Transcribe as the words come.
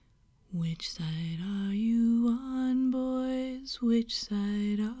Which side are you on, boys? Which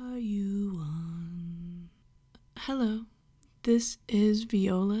side are you on? Hello, this is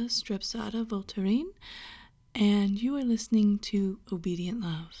Viola Strepsata Voltarine, and you are listening to Obedient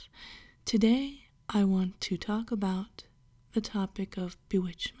Love. Today, I want to talk about the topic of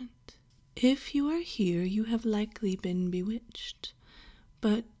bewitchment. If you are here, you have likely been bewitched.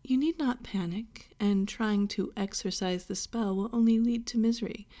 But you need not panic, and trying to exorcise the spell will only lead to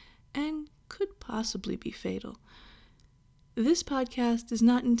misery, and could possibly be fatal. This podcast is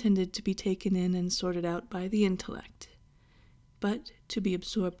not intended to be taken in and sorted out by the intellect, but to be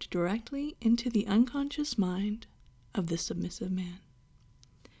absorbed directly into the unconscious mind of the submissive man.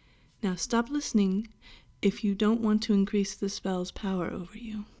 Now stop listening if you don't want to increase the spell's power over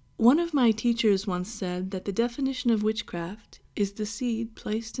you. One of my teachers once said that the definition of witchcraft is the seed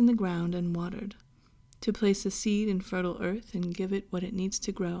placed in the ground and watered. To place a seed in fertile earth and give it what it needs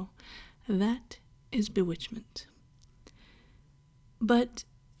to grow, that is bewitchment. But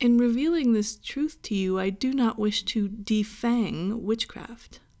in revealing this truth to you, I do not wish to defang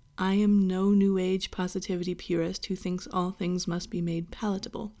witchcraft. I am no New Age positivity purist who thinks all things must be made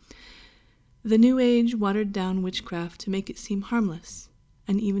palatable. The New Age watered down witchcraft to make it seem harmless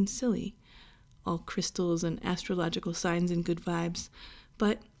and even silly, all crystals and astrological signs and good vibes,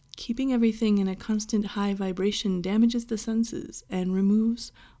 but keeping everything in a constant high vibration damages the senses and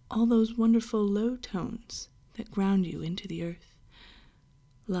removes all those wonderful low tones that ground you into the earth.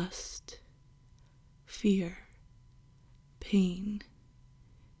 Lust, fear, pain.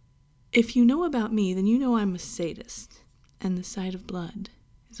 If you know about me, then you know I'm a sadist, and the sight of blood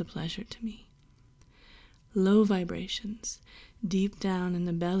is a pleasure to me. Low vibrations, deep down in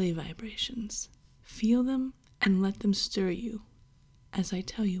the belly vibrations. Feel them and let them stir you as I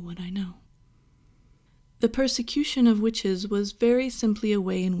tell you what I know. The persecution of witches was very simply a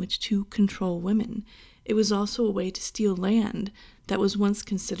way in which to control women. It was also a way to steal land that was once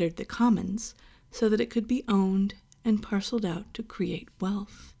considered the commons so that it could be owned and parceled out to create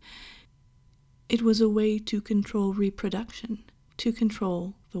wealth. It was a way to control reproduction, to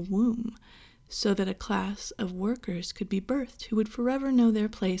control the womb, so that a class of workers could be birthed who would forever know their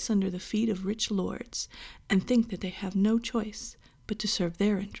place under the feet of rich lords and think that they have no choice but to serve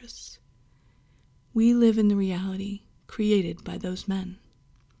their interests. We live in the reality created by those men.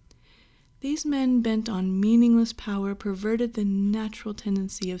 These men bent on meaningless power perverted the natural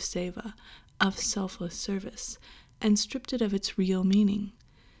tendency of seva, of selfless service, and stripped it of its real meaning.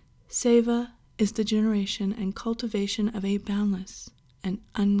 Seva is the generation and cultivation of a boundless and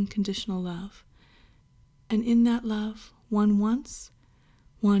unconditional love. And in that love, one wants,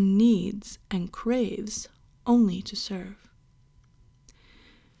 one needs, and craves only to serve.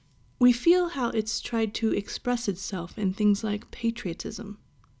 We feel how it's tried to express itself in things like patriotism,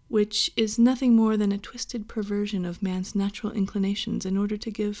 which is nothing more than a twisted perversion of man's natural inclinations in order to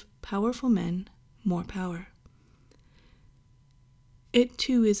give powerful men more power. It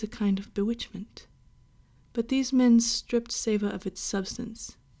too is a kind of bewitchment. But these men stripped seva of its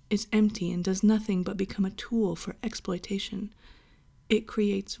substance. It's empty and does nothing but become a tool for exploitation. It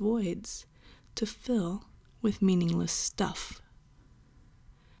creates voids to fill with meaningless stuff.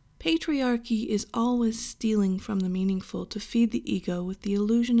 Patriarchy is always stealing from the meaningful to feed the ego with the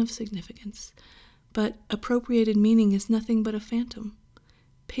illusion of significance. But appropriated meaning is nothing but a phantom.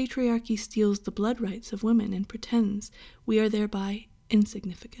 Patriarchy steals the blood rights of women and pretends we are thereby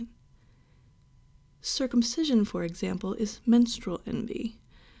insignificant. Circumcision, for example, is menstrual envy.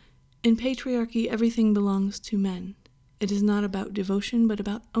 In patriarchy, everything belongs to men. It is not about devotion, but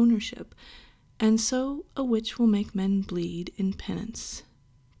about ownership. And so a witch will make men bleed in penance,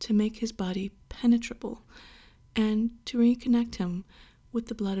 to make his body penetrable, and to reconnect him with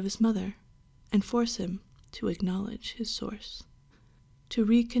the blood of his mother, and force him to acknowledge his source, to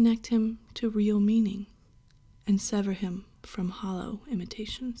reconnect him to real meaning, and sever him from hollow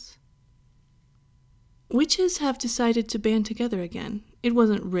imitations. Witches have decided to band together again. It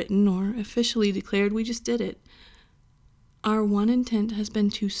wasn't written or officially declared, we just did it. Our one intent has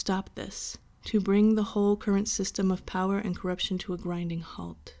been to stop this, to bring the whole current system of power and corruption to a grinding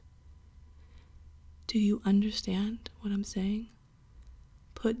halt. Do you understand what I'm saying?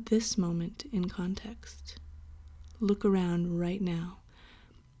 Put this moment in context. Look around right now.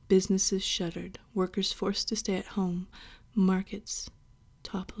 Businesses shuttered, workers forced to stay at home, markets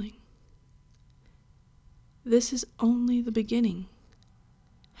toppling. This is only the beginning.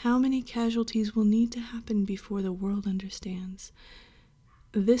 How many casualties will need to happen before the world understands?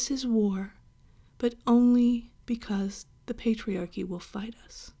 This is war, but only because the patriarchy will fight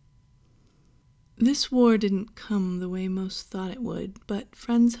us. This war didn't come the way most thought it would, but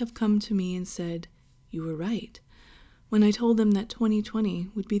friends have come to me and said, "You were right," when I told them that 2020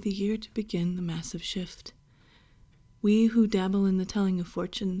 would be the year to begin the massive shift. We who dabble in the telling of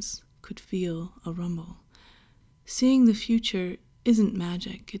fortunes could feel a rumble. Seeing the future isn't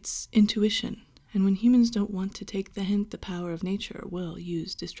magic, it's intuition, and when humans don't want to take the hint, the power of nature will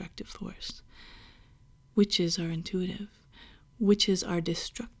use destructive force. Witches are intuitive. Witches are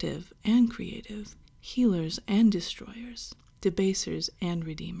destructive and creative, healers and destroyers, debasers and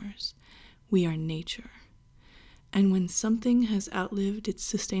redeemers. We are nature. And when something has outlived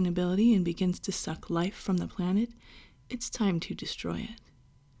its sustainability and begins to suck life from the planet, it's time to destroy it.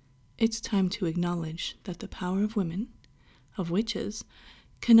 It's time to acknowledge that the power of women, of witches,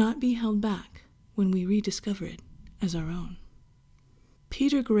 cannot be held back when we rediscover it as our own.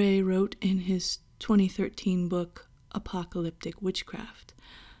 Peter Gray wrote in his 2013 book, Apocalyptic Witchcraft,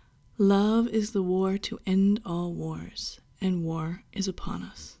 "Love is the war to end all wars, and war is upon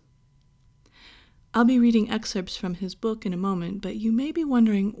us." I'll be reading excerpts from his book in a moment, but you may be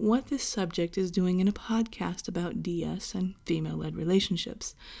wondering what this subject is doing in a podcast about DS and female-led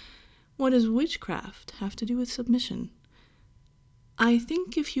relationships. What does witchcraft have to do with submission? I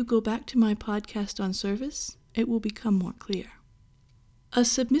think if you go back to my podcast on service, it will become more clear. A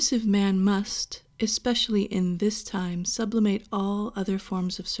submissive man must, especially in this time, sublimate all other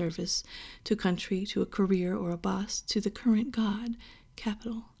forms of service to country, to a career or a boss, to the current god,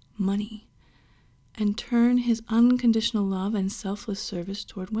 capital, money, and turn his unconditional love and selfless service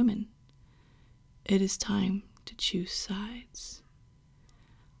toward women. It is time to choose sides.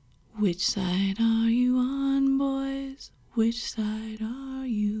 Which side are you on, boys? Which side are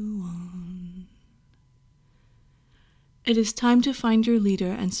you on? It is time to find your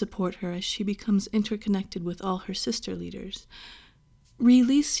leader and support her as she becomes interconnected with all her sister leaders.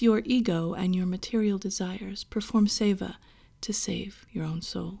 Release your ego and your material desires. Perform seva to save your own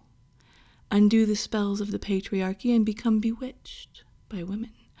soul. Undo the spells of the patriarchy and become bewitched by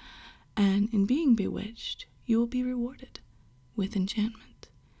women. And in being bewitched, you will be rewarded with enchantment,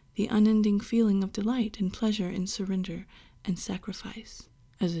 the unending feeling of delight and pleasure in surrender and sacrifice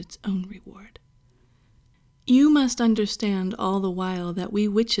as its own reward. You must understand all the while that we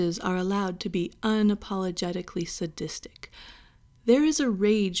witches are allowed to be unapologetically sadistic. There is a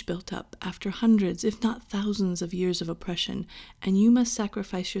rage built up after hundreds, if not thousands, of years of oppression, and you must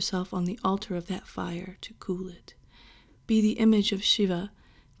sacrifice yourself on the altar of that fire to cool it. Be the image of Shiva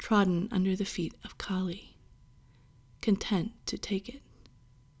trodden under the feet of Kali, content to take it.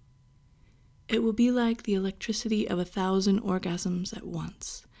 It will be like the electricity of 1,000 orgasms at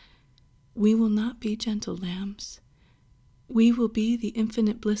once. We will not be gentle lambs. We will be the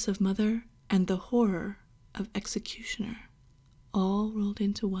infinite bliss of mother and the horror of executioner, all rolled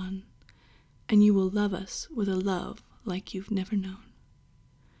into one, and you will love us with a love like you've never known.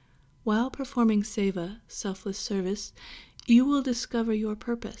 While performing seva, selfless service, you will discover your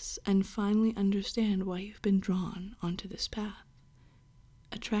purpose and finally understand why you've been drawn onto this path,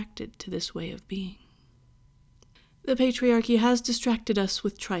 attracted to this way of being. The patriarchy has distracted us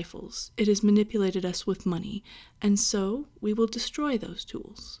with trifles. It has manipulated us with money, and so we will destroy those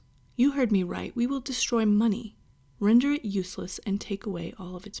tools. You heard me right. We will destroy money, render it useless, and take away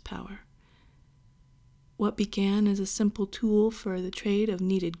all of its power. What began as a simple tool for the trade of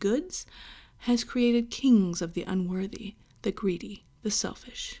needed goods has created kings of the unworthy, the greedy, the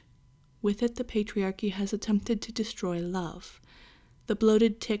selfish. With it, the patriarchy has attempted to destroy love. The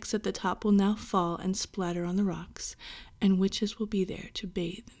bloated ticks at the top will now fall and splatter on the rocks, and witches will be there to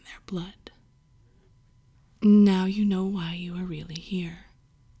bathe in their blood. Now you know why you are really here.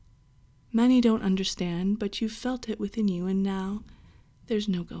 Many don't understand, but you've felt it within you, and now there's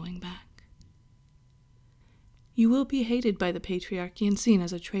no going back. You will be hated by the patriarchy and seen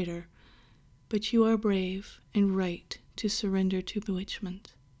as a traitor, but you are brave and right to surrender to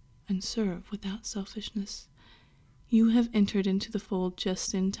bewitchment and serve without selfishness. You have entered into the fold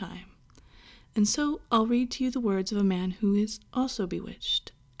just in time. And so I'll read to you the words of a man who is also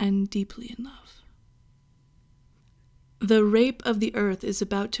bewitched and deeply in love. The rape of the earth is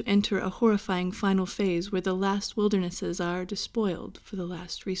about to enter a horrifying final phase where the last wildernesses are despoiled for the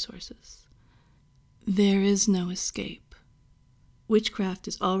last resources. There is no escape. Witchcraft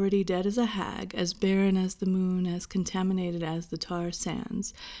is already dead as a hag, as barren as the moon, as contaminated as the tar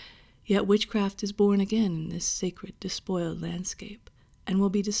sands. Yet witchcraft is born again in this sacred, despoiled landscape, and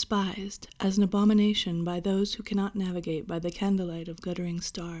will be despised as an abomination by those who cannot navigate by the candlelight of guttering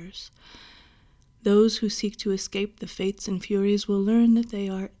stars. Those who seek to escape the fates and furies will learn that they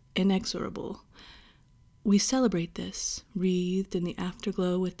are inexorable. We celebrate this, wreathed in the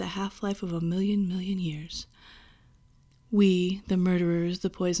afterglow with the half-life of 1,000,000 years. We, the murderers, the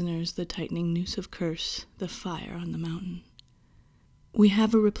poisoners, the tightening noose of curse, the fire on the mountain. We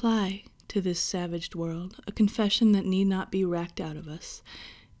have a reply to this savaged world, a confession that need not be racked out of us.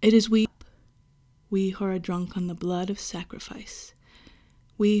 It is we who are drunk on the blood of sacrifice,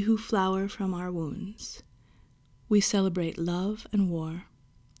 we who flower from our wounds. We celebrate love and war.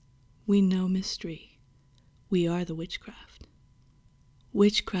 We know mystery. We are the witchcraft.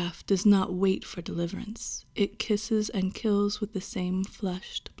 Witchcraft does not wait for deliverance. It kisses and kills with the same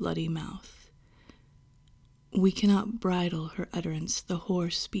flushed, bloody mouth. We cannot bridle her utterance. The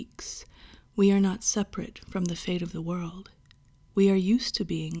whore speaks. We are not separate from the fate of the world. We are used to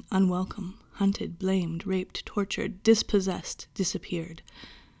being unwelcome, hunted, blamed, raped, tortured, dispossessed, disappeared.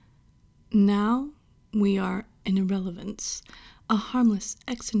 Now we are an irrelevance, a harmless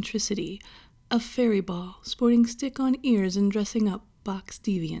eccentricity, a fairy ball, sporting stick on ears and dressing up box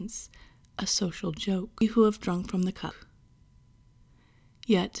deviants, a social joke, we who have drunk from the cup.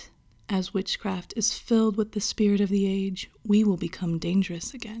 Yet, as witchcraft is filled with the spirit of the age, we will become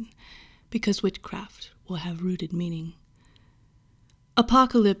dangerous again, because witchcraft will have rooted meaning.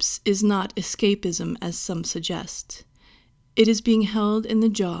 Apocalypse is not escapism, as some suggest. It is being held in the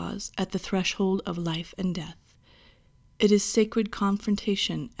jaws at the threshold of life and death. It is sacred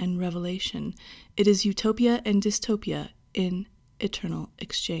confrontation and revelation. It is utopia and dystopia in eternal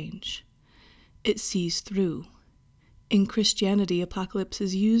exchange. It sees through. In Christianity, apocalypse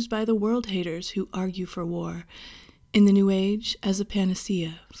is used by the world haters who argue for war. In the New Age, as a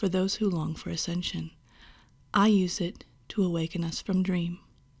panacea for those who long for ascension. I use it to awaken us from dream.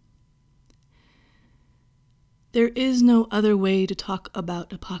 There is no other way to talk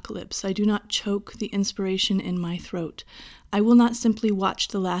about apocalypse. I do not choke the inspiration in my throat. I will not simply watch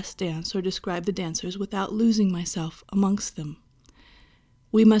The Last Dance or describe the dancers without losing myself amongst them.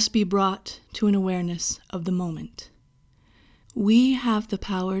 We must be brought to an awareness of the moment. We have the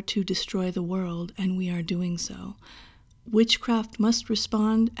power to destroy the world, and we are doing so. Witchcraft must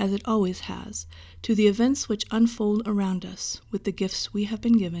respond, as it always has, to the events which unfold around us with the gifts we have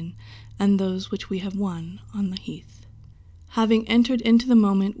been given and those which we have won on the heath. Having entered into the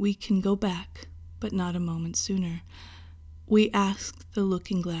moment, we can go back, but not a moment sooner. We ask the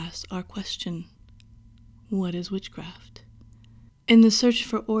looking glass our question: what is witchcraft? In the search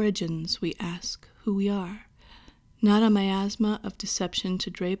for origins, we ask who we are. Not a miasma of deception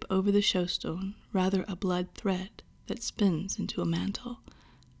to drape over the showstone, rather a blood thread that spins into a mantle,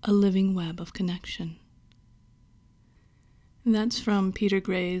 a living web of connection. That's from Peter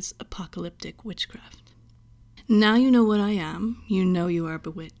Gray's Apocalyptic Witchcraft. Now you know what I am. You know you are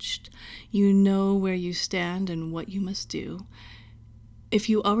bewitched. You know where you stand and what you must do. If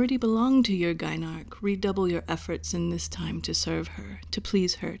you already belong to your Gynarch, redouble your efforts in this time to serve her, to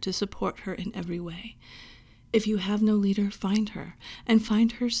please her, to support her in every way. If you have no leader, find her, and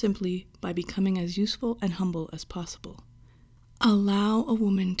find her simply by becoming as useful and humble as possible. Allow a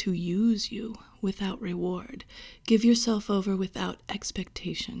woman to use you without reward. Give yourself over without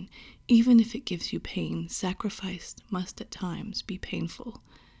expectation. Even if it gives you pain, sacrifice must at times be painful,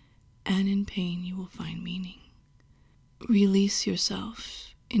 and in pain you will find meaning. Release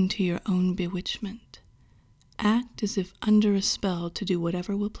yourself into your own bewitchment. Act as if under a spell to do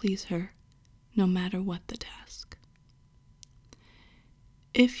whatever will please her, no matter what the task.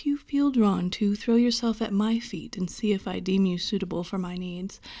 If you feel drawn to, throw yourself at my feet and see if I deem you suitable for my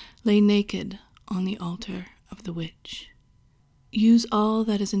needs. Lay naked on the altar of the witch. Use all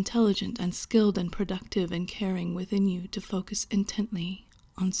that is intelligent and skilled and productive and caring within you to focus intently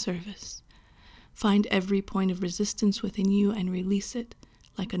on service. Find every point of resistance within you and release it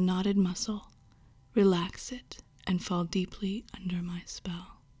like a knotted muscle. Relax it and fall deeply under my spell.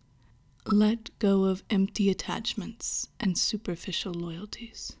 Let go of empty attachments and superficial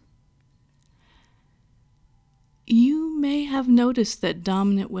loyalties. You may have noticed that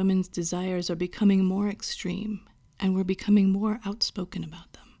dominant women's desires are becoming more extreme, and we're becoming more outspoken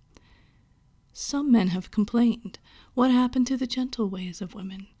about them. Some men have complained. What happened to the gentle ways of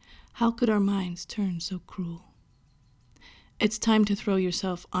women? How could our minds turn so cruel? It's time to throw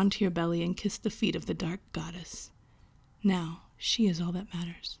yourself onto your belly and kiss the feet of the dark goddess. Now, she is all that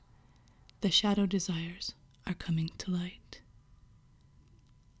matters. The shadow desires are coming to light.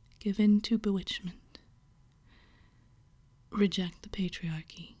 Give in to bewitchment. Reject the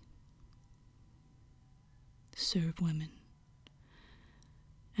patriarchy. Serve women.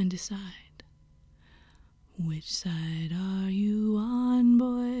 And decide. Which side are you on,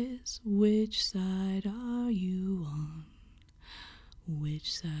 boys? Which side are you on?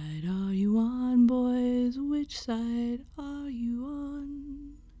 Which side are you on, boys? Which side are you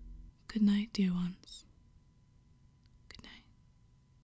on? Good night, dear ones.